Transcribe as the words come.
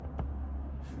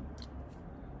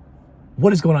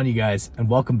What is going on, you guys, and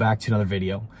welcome back to another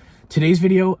video. Today's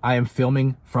video I am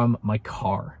filming from my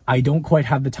car. I don't quite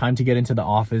have the time to get into the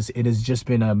office. It has just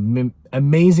been an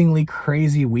amazingly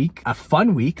crazy week, a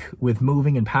fun week with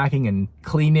moving and packing and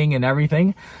cleaning and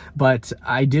everything. But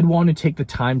I did want to take the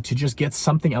time to just get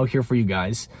something out here for you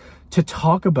guys to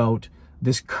talk about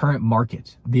this current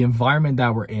market, the environment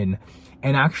that we're in,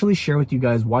 and actually share with you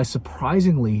guys why,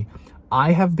 surprisingly,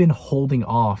 I have been holding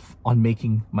off on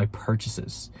making my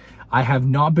purchases. I have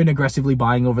not been aggressively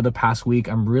buying over the past week.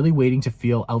 I'm really waiting to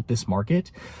feel out this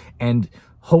market. And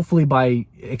hopefully by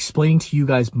explaining to you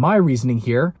guys my reasoning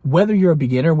here, whether you're a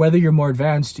beginner, whether you're more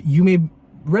advanced, you may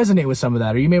resonate with some of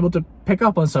that, or you may be able to pick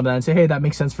up on some of that and say, hey, that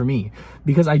makes sense for me.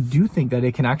 Because I do think that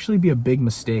it can actually be a big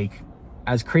mistake,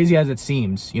 as crazy as it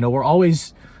seems. You know, we're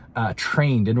always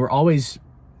trained and we're always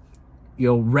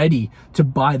ready to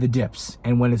buy the dips,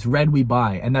 and when it's red we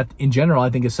buy, and that in general I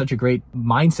think is such a great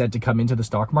mindset to come into the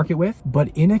stock market with. But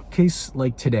in a case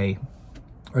like today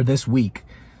or this week,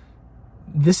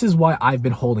 this is why I've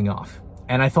been holding off.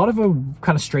 And I thought of a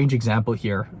kind of strange example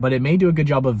here, but it may do a good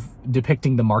job of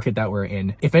depicting the market that we're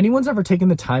in. If anyone's ever taken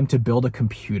the time to build a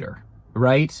computer,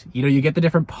 right? You get the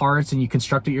different parts and you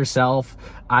construct it yourself.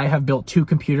 I have built 2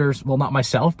 computers. Well, not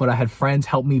myself, but I had friends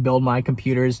help me build my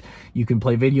computers. You can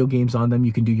play video games on them.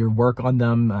 You can do your work on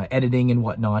them, editing and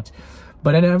whatnot.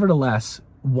 But nevertheless,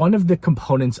 one of the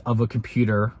components of a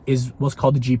computer is what's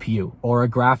called the GPU, or a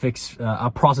graphics, a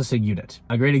processing unit.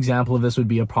 A great example of this would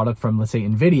be a product from, let's say,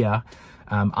 NVIDIA.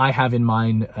 I have in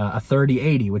mind a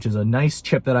 3080, which is a nice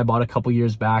chip that I bought a couple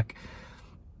years back.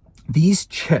 These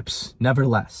chips,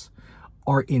 nevertheless,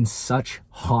 are in such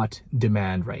hot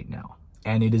demand right now.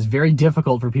 And it is very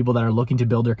difficult for people that are looking to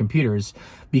build their computers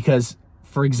because,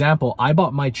 for example, I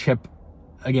bought my chip,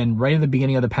 again, right at the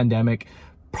beginning of the pandemic,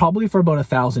 probably for about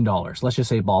 $1,000, let's just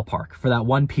say ballpark, for that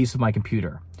one piece of my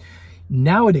computer.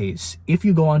 Nowadays, if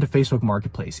you go onto Facebook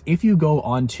Marketplace, if you go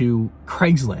onto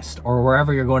Craigslist or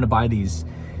wherever you're going to buy these,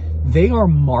 they are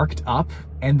marked up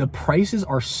and the prices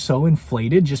are so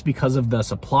inflated just because of the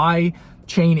supply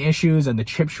chain issues and the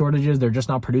chip shortages. They're just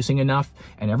not producing enough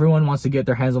and everyone wants to get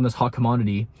their hands on this hot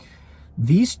commodity.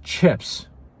 These chips,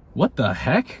 what the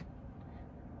heck?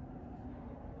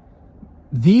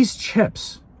 These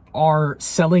chips are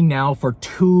selling now for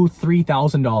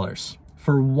 $2,000-$3,000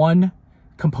 for one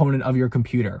component of your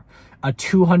computer, a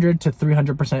 200 to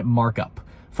 300% markup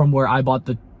from where I bought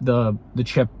the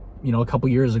chip, a couple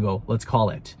years ago, let's call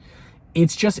it.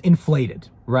 It's just inflated,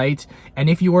 right? And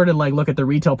if you were to look at the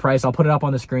retail price, I'll put it up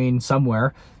on the screen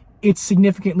somewhere, it's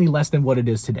significantly less than what it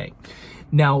is today.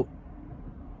 Now,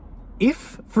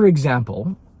 if, for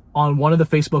example, on one of the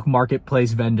Facebook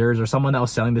Marketplace vendors or someone that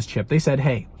was selling this chip, they said,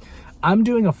 hey, I'm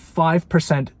doing a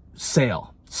 5%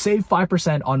 sale, save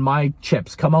 5% on my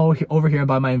chips, come over here and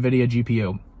buy my NVIDIA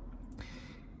GPU.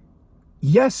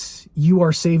 Yes, you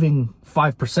are saving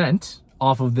 5%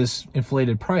 off of this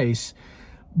inflated price,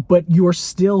 but you're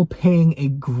still paying a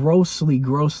grossly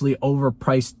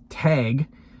overpriced tag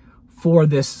for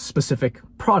this specific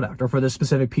product or for this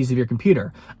specific piece of your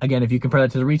computer. Again, if you compare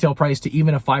that to the retail price, to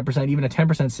even a 5%, even a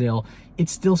 10% sale,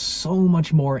 it's still so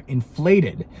much more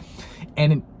inflated.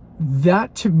 And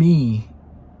that, to me,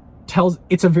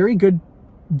 it's a very good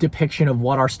depiction of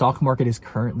what our stock market is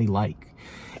currently like.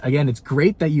 Again, it's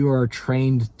great that you are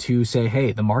trained to say,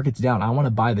 hey, the market's down. I want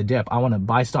to buy the dip. I want to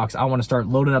buy stocks. I want to start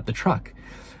loading up the truck.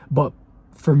 But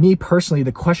for me personally,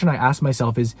 the question I ask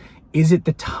myself is it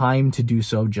the time to do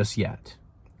so just yet,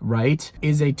 right?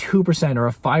 Is a 2% or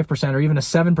a 5% or even a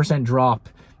 7% drop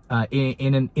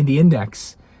in the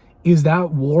index, is that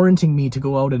warranting me to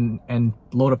go out and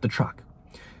load up the truck?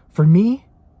 For me,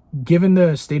 given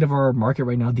the state of our market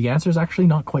right now, the answer is actually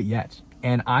not quite yet.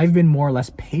 And I've been more or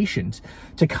less patient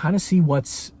to kind of see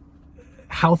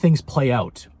how things play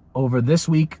out over this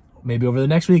week, maybe over the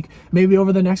next week, maybe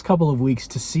over the next couple of weeks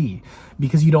to see,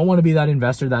 because you don't want to be that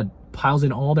investor that piles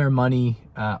in all their money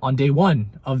on day one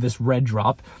of this red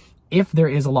drop if there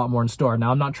is a lot more in store.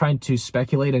 Now, I'm not trying to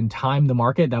speculate and time the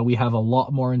market that we have a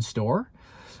lot more in store,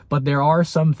 but there are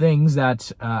some things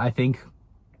that I think,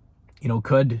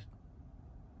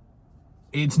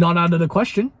 it's not out of the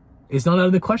question. It's not out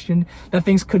of the question that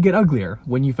things could get uglier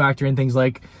when you factor in things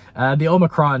like the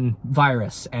Omicron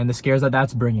virus and the scares that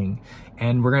that's bringing.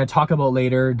 And we're going to talk about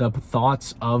later the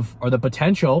thoughts of, or the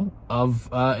potential of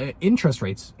interest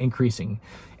rates increasing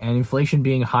and inflation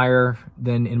being higher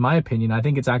than, in my opinion, I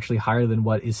think it's actually higher than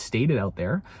what is stated out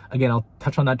there. Again, I'll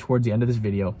touch on that towards the end of this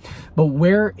video. But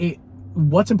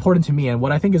what's important to me and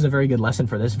what I think is a very good lesson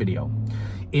for this video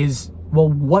is Well,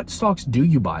 what stocks do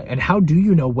you buy, and how do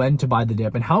you know when to buy the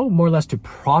dip, and how more or less to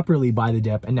properly buy the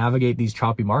dip and navigate these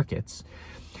choppy markets?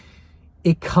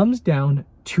 It comes down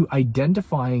to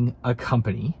identifying a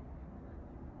company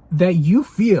that you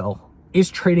feel is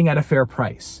trading at a fair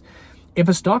price. If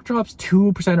a stock drops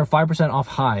 2% or 5% off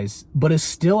highs, but is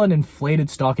still an inflated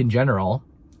stock in general,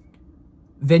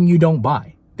 then you don't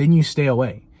buy, then you stay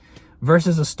away.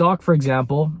 Versus a stock, for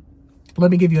example,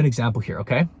 let me give you an example here,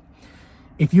 okay?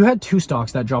 If you had two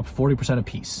stocks that dropped 40%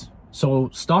 apiece, so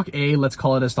stock A, let's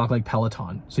call it a stock like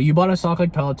Peloton. So you bought a stock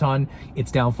like Peloton,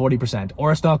 it's down 40%.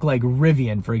 Or a stock like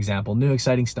Rivian, for example, new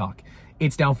exciting stock,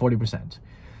 it's down 40%.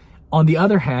 On the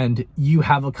other hand, you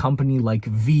have a company like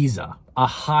Visa, a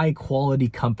high quality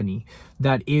company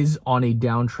that is on a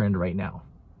downtrend right now.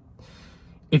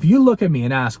 If you look at me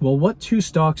and ask, well, what two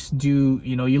stocks do,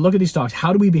 you look at these stocks,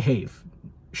 how do we behave?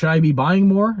 Should I be buying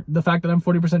more? The fact that I'm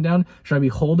 40% down? Should I be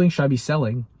holding? Should I be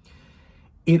selling?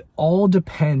 It all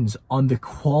depends on the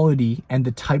quality and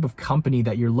the type of company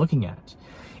that you're looking at.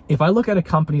 If I look at a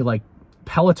company like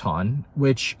Peloton,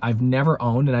 which I've never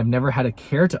owned and I've never had a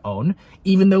care to own,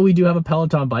 even though we do have a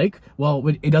Peloton bike, well,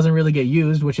 it doesn't really get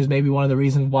used, which is maybe one of the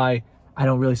reasons why I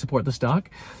don't really support the stock.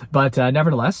 But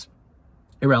nevertheless,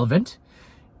 irrelevant.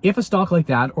 If a stock like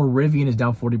that or Rivian is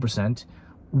down 40%,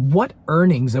 what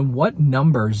earnings and what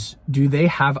numbers do they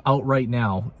have out right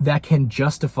now that can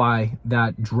justify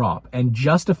that drop and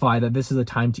justify that this is a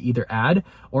time to either add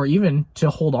or even to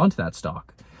hold on to that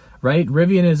stock, right?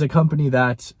 Rivian is a company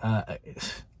that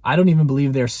I don't even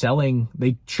believe they're selling.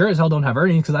 They sure as hell don't have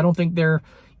earnings because I don't think they're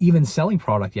even selling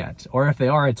product yet. Or if they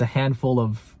are, it's a handful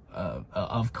of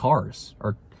cars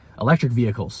or electric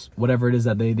vehicles, whatever it is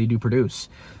that they do produce.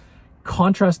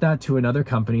 Contrast that to another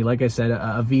company, like I said,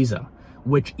 a Visa,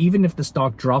 which even if the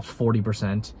stock drops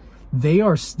 40%, they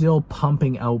are still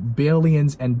pumping out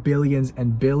billions and billions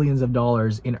and billions of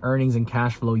dollars in earnings and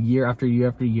cash flow year after year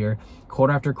after year,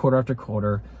 quarter after quarter after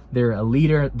quarter. They're a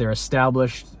leader, they're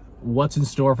established. What's in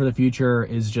store for the future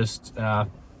is just, in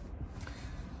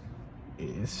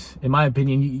my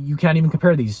opinion, you can't even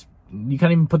compare these. You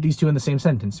can't even put these two in the same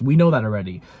sentence. We know that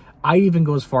already. I even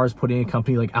go as far as putting a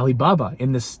company like Alibaba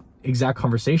in this exact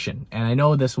conversation. And I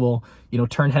know this will,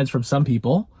 turn heads from some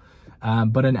people,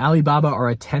 but an Alibaba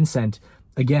or a Tencent,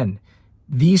 again,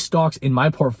 these stocks in my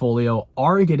portfolio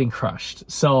are getting crushed.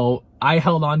 So I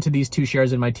held on to these two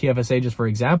shares in my TFSA just for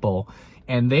example,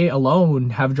 and they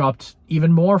alone have dropped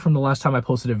even more from the last time I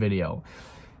posted a video.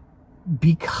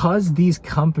 Because these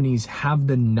companies have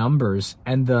the numbers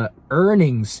and the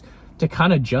earnings to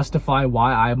kind of justify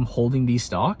why I'm holding these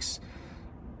stocks,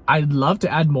 I'd love to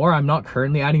add more. I'm not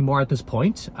currently adding more at this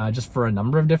point, just for a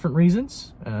number of different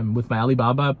reasons. With my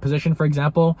Alibaba position, for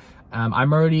example,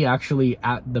 I'm already actually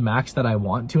at the max that I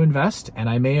want to invest, and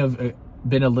I may have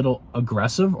been a little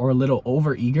aggressive or a little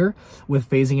over eager with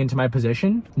phasing into my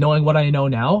position. Knowing what I know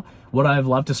now, would I have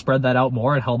loved to spread that out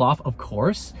more and held off? Of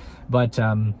course, but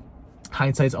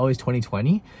hindsight's always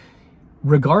 20/20.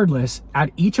 Regardless,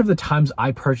 at each of the times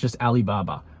I purchased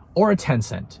Alibaba or a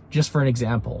Tencent, just for an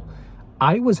example,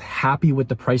 I was happy with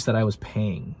the price that I was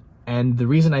paying. And the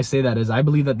reason I say that is I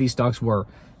believe that these stocks were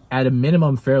at a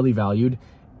minimum fairly valued.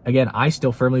 Again, I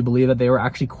still firmly believe that they were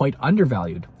actually quite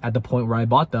undervalued at the point where I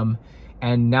bought them.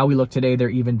 And now we look today, they're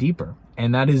even deeper.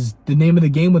 And that is the name of the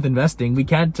game with investing. We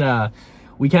can't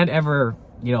ever,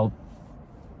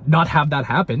 not have that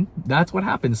happen. That's what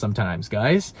happens sometimes,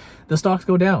 guys. The stocks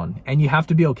go down and you have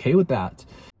to be okay with that.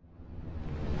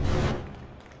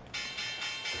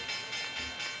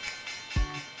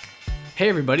 Hey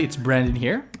everybody, it's Brandon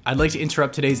here. I'd like to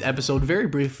interrupt today's episode very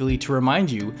briefly to remind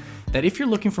you that if you're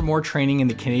looking for more training in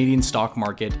the Canadian stock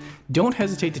market, don't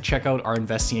hesitate to check out our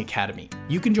Investing Academy.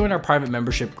 You can join our private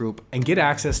membership group and get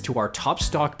access to our top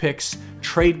stock picks,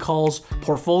 trade calls,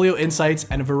 portfolio insights,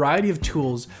 and a variety of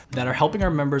tools that are helping our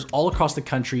members all across the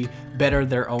country better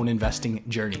their own investing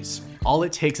journeys. All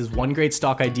it takes is one great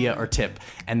stock idea or tip,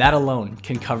 and that alone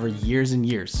can cover years and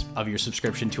years of your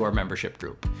subscription to our membership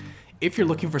group. If you're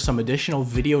looking for some additional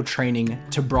video training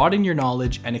to broaden your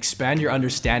knowledge and expand your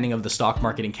understanding of the stock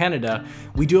market in Canada,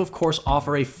 we do of course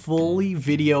offer a fully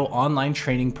video online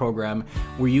training program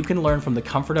where you can learn from the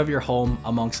comfort of your home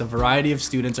amongst a variety of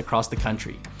students across the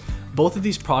country. Both of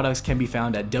these products can be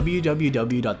found at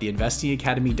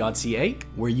www.theinvestingacademy.ca,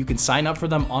 where you can sign up for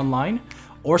them online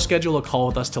or schedule a call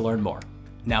with us to learn more.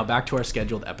 Now back to our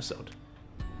scheduled episode.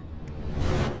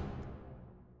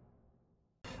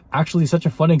 Actually, such a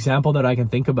fun example that I can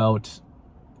think about.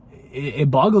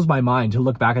 It boggles my mind to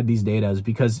look back at these data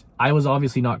because I was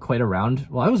obviously not quite around.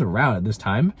 Well, I was around at this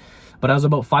time, but I was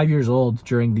about 5 years old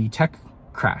during the tech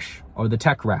crash or the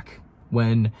tech wreck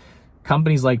when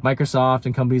companies like Microsoft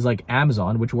and companies like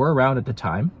Amazon, which were around at the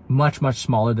time, much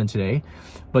smaller than today,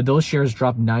 but those shares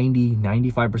dropped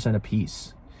 95% a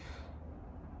piece.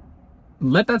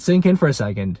 Let that sink in for a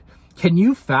second. Can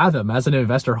you fathom, as an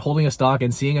investor, holding a stock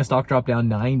and seeing a stock drop down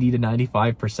 90 to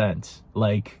 95%?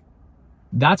 Like,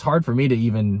 that's hard for me to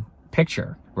even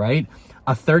picture, right?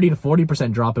 A 30 to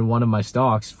 40% drop in one of my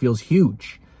stocks feels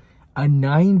huge. A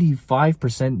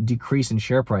 95% decrease in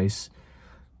share price,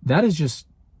 that is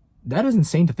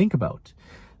insane to think about.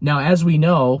 Now, as we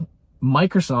know,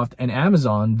 Microsoft and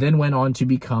Amazon then went on to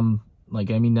become,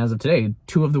 as of today,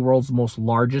 two of the world's most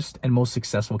largest and most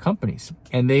successful companies.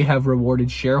 And they have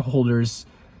rewarded shareholders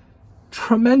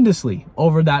tremendously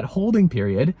over that holding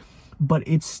period, but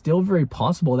it's still very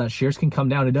possible that shares can come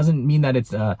down. It doesn't mean that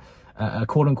it's a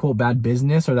quote unquote bad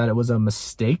business or that it was a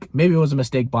mistake. Maybe it was a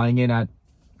mistake buying in at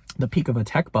the peak of a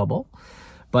tech bubble,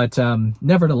 but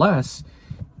nevertheless,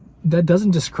 that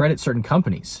doesn't discredit certain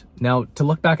companies. Now, to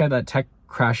look back at that tech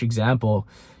crash example,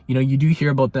 you do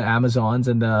hear about the Amazons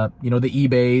and the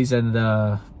eBays and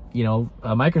the,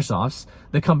 Microsofts,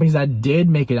 the companies that did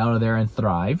make it out of there and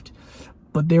thrived.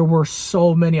 But there were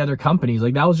so many other companies,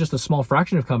 like that was just a small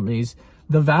fraction of companies.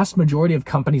 The vast majority of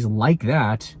companies like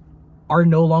that are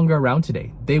no longer around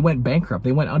today. They went bankrupt.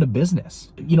 They went out of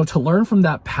business. To learn from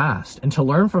that past and to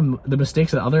learn from the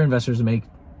mistakes that other investors make,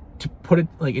 to put it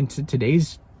into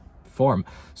today's form.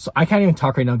 So I can't even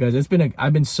talk right now, guys.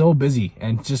 I've been so busy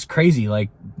and just crazy.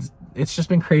 It's just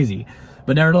been crazy.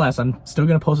 But nevertheless, I'm still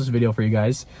going to post this video for you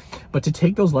guys. But to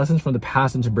take those lessons from the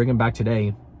past and to bring them back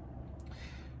today,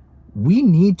 we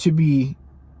need to be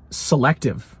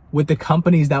selective with the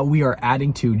companies that we are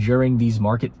adding to during these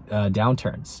market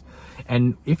downturns.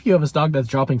 And if you have a stock that's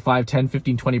dropping 5, 10,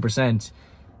 15, 20%,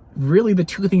 really the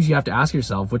two things you have to ask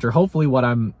yourself, which are hopefully what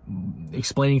I'm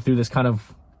explaining through this kind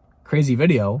of crazy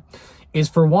video, is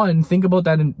for one, think about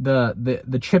that in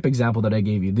the chip example that I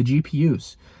gave you, the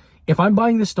GPUs. If I'm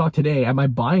buying this stock today, am I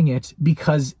buying it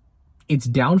because it's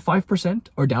down 5%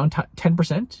 or down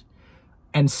 10%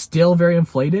 and still very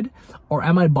inflated? Or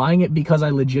am I buying it because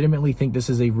I legitimately think this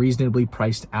is a reasonably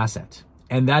priced asset?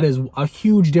 And that is a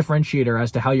huge differentiator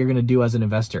as to how you're going to do as an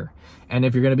investor and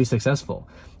if you're going to be successful.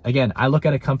 Again, I look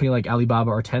at a company like Alibaba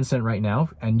or Tencent right now,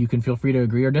 and you can feel free to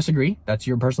agree or disagree. That's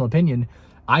your personal opinion.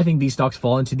 I think these stocks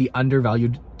fall into the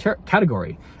undervalued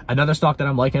category. Another stock that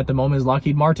I'm liking at the moment is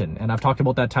Lockheed Martin, and I've talked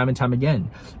about that time and time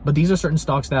again. But these are certain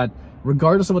stocks that,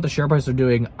 regardless of what the share price are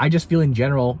doing, I just feel in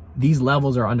general, these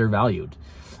levels are undervalued.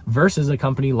 Versus a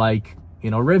company like,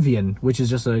 Rivian, which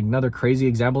is just another crazy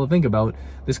example to think about.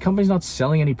 This company's not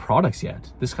selling any products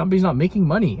yet. This company's not making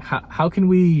money. How can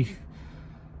we...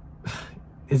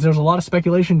 There's a lot of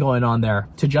speculation going on there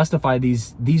to justify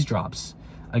these drops.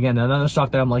 Again, another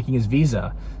stock that I'm liking is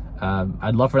Visa.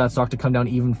 I'd love for that stock to come down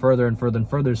even further and further and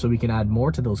further so we can add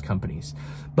more to those companies.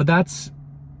 But that's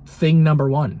thing number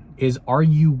one, is are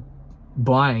you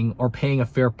buying or paying a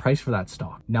fair price for that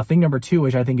stock? Now, thing number two,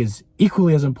 which I think is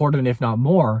equally as important, if not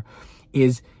more,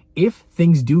 is if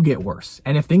things do get worse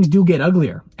and if things do get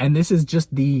uglier, and this is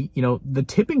just the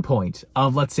tipping point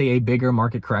of, let's say, a bigger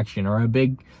market correction or a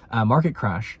big market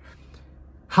crash,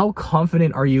 how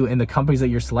confident are you in the companies that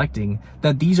you're selecting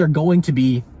that these are going to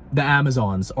be the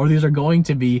Amazons or these are going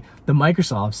to be the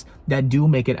Microsofts that do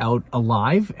make it out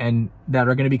alive and that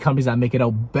are going to be companies that make it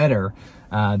out better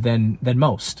than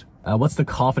most? What's the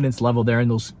confidence level there in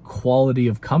those quality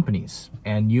of companies?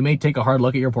 And you may take a hard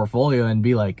look at your portfolio and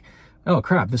be like, oh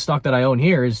crap, the stock that I own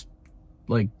here is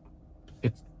like,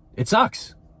 it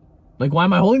sucks. Like, why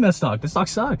am I holding that stock? This stock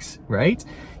sucks, right?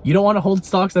 You don't want to hold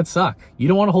stocks that suck. You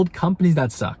don't want to hold companies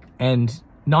that suck. And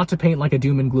not to paint like a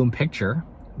doom and gloom picture,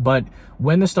 but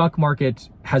when the stock market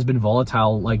has been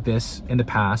volatile like this in the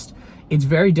past, it's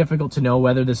very difficult to know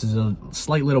whether this is a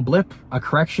slight little blip, a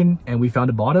correction, and we found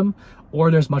a bottom,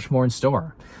 or there's much more in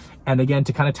store. And again,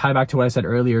 to kind of tie back to what I said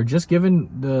earlier, just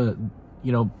given the,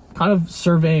 kind of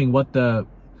surveying what the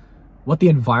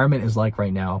environment is like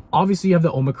right now. Obviously, you have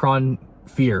the Omicron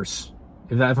fears,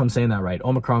 if I'm saying that right,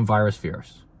 Omicron virus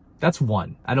fears. That's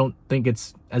one. I don't think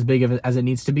it's as big of as it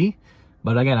needs to be.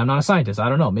 But again, I'm not a scientist. I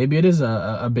don't know. Maybe it is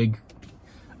a big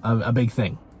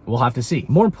thing. We'll have to see.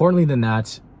 More importantly than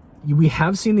that, we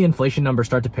have seen the inflation number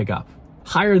start to pick up,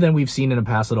 higher than we've seen in the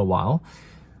past little while.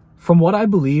 From what I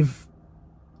believe,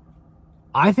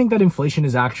 I think that inflation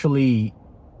is actually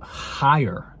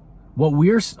higher.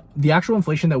 The actual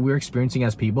inflation that we're experiencing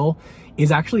as people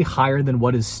is actually higher than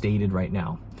what is stated right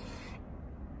now.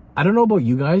 I don't know about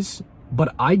you guys,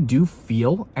 but I do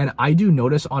feel, and I do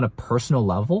notice on a personal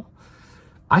level,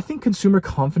 I think consumer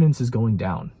confidence is going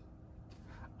down.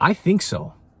 I think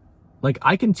so. Like,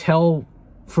 I can tell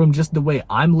from just the way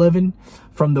I'm living,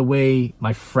 from the way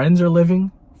my friends are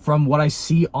living, from what I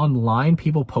see online,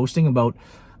 people posting about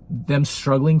them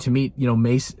struggling to meet, you know,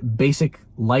 basic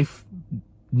life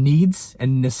needs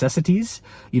and necessities.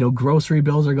 You know, grocery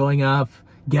bills are going up,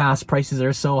 gas prices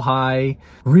are so high,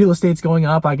 real estate's going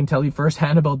up. I can tell you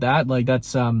firsthand about that. Like,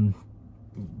 that's no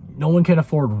one can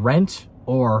afford rent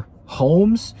or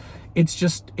homes.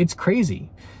 It's crazy.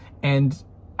 And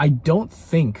I don't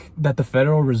think that the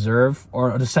Federal Reserve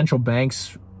or the central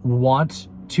banks want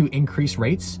to increase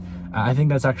rates. I think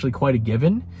that's actually quite a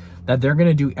given, that they're going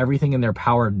to do everything in their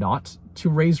power not to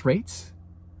raise rates,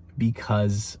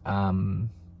 because to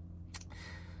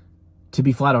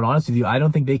be flat out honest with you, I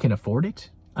don't think they can afford it,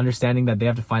 understanding that they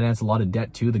have to finance a lot of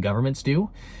debt too, the governments do.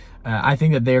 I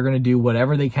think that they're going to do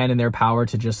whatever they can in their power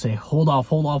to just say, hold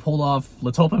off.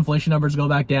 Let's hope inflation numbers go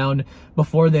back down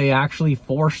before they actually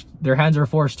their hands are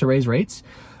forced to raise rates.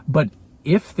 But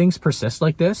if things persist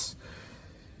like this,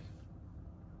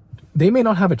 they may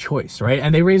not have a choice, right?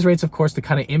 And they raise rates, of course, to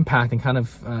kind of impact and kind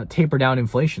of taper down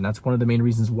inflation. That's one of the main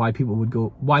reasons why they would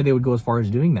go as far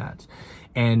as doing that.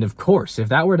 And of course, if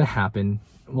that were to happen,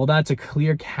 well, that's a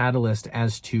clear catalyst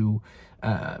as to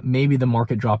maybe the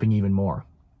market dropping even more,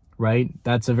 right?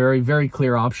 That's a very, very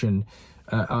clear option,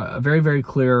 a very, very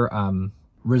clear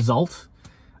result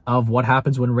of what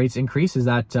happens when rates increase is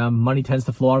that money tends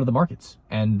to flow out of the markets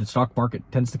and the stock market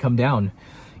tends to come down.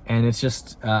 And it's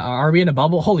just, are we in a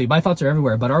bubble? Holy, my thoughts are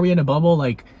everywhere, but are we in a bubble?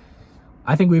 Like,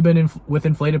 I think we've been with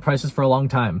inflated prices for a long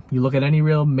time. You look at any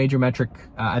real major metric,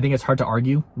 I think it's hard to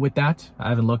argue with that. I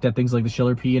haven't looked at things like the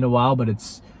Shiller P in a while, but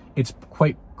it's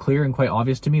quite clear and quite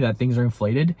obvious to me that things are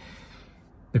inflated.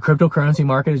 The cryptocurrency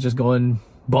market is just going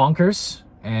bonkers,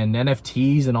 and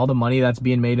NFTs and all the money that's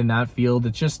being made in that field,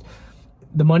 it's just,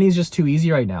 the money is just too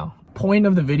easy right now. Point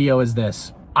of the video is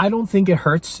this: I don't think it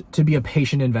hurts to be a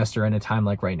patient investor in a time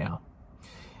like right now.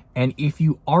 And if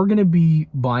you are going to be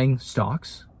buying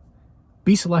stocks,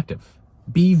 be selective.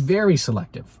 Be very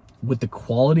selective with the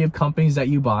quality of companies that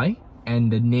you buy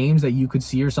and the names that you could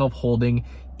see yourself holding,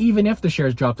 even if the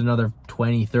shares dropped another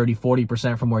 20, 30,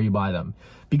 40% from where you buy them.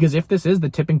 Because if this is the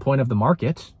tipping point of the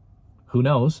market, who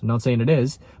knows? I'm not saying it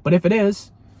is, but if it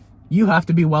is, you have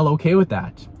to be well okay with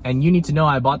that. And you need to know,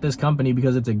 I bought this company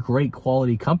because it's a great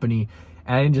quality company,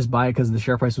 and I didn't just buy it because the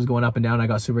share price was going up and down. I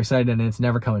got super excited and it's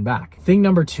never coming back. Thing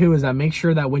number two is that make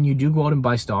sure that when you do go out and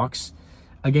buy stocks,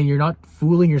 again, you're not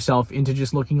fooling yourself into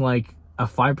just looking like a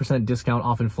 5% discount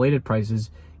off inflated prices.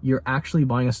 You're actually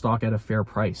buying a stock at a fair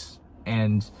price.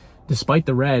 And despite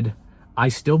the red, I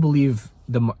still believe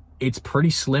it's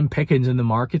pretty slim pickings in the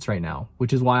markets right now,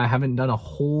 which is why I haven't done a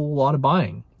whole lot of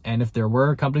buying. And if there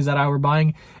were companies that I were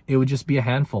buying, it would just be a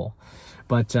handful.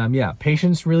 But yeah,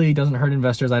 patience really doesn't hurt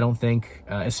investors, I don't think,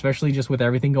 especially just with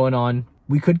everything going on.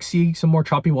 We could see some more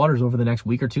choppy waters over the next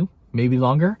week or two, maybe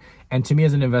longer. And to me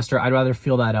as an investor, I'd rather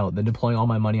feel that out than deploying all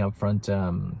my money up front.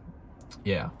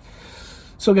 Yeah.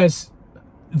 So guys,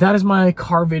 that is my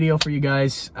car video for you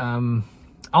guys.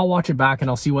 I'll watch it back and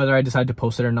I'll see whether I decide to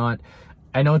post it or not.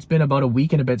 I know it's been about a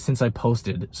week and a bit since I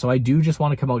posted, so I do just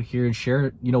want to come out here and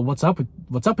share, you know, what's up with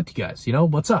you guys. You know,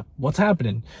 what's up, what's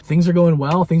happening. Things are going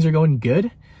well, things are going good,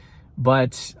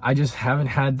 but I just haven't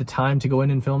had the time to go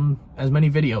in and film as many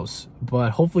videos.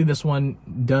 But hopefully this one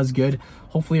does good.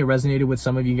 Hopefully it resonated with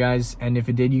some of you guys, and if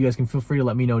it did, you guys can feel free to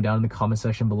let me know down in the comment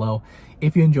section below.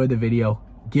 If you enjoyed the video,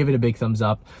 give it a big thumbs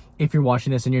up. If you're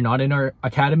watching this and you're not in our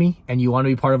academy and you want to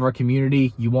be part of our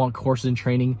community, you want courses and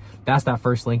training, that's that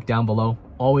first link down below,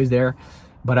 always there.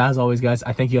 But as always, guys,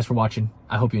 I thank you guys for watching.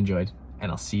 I hope you enjoyed,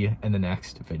 and I'll see you in the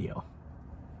next video.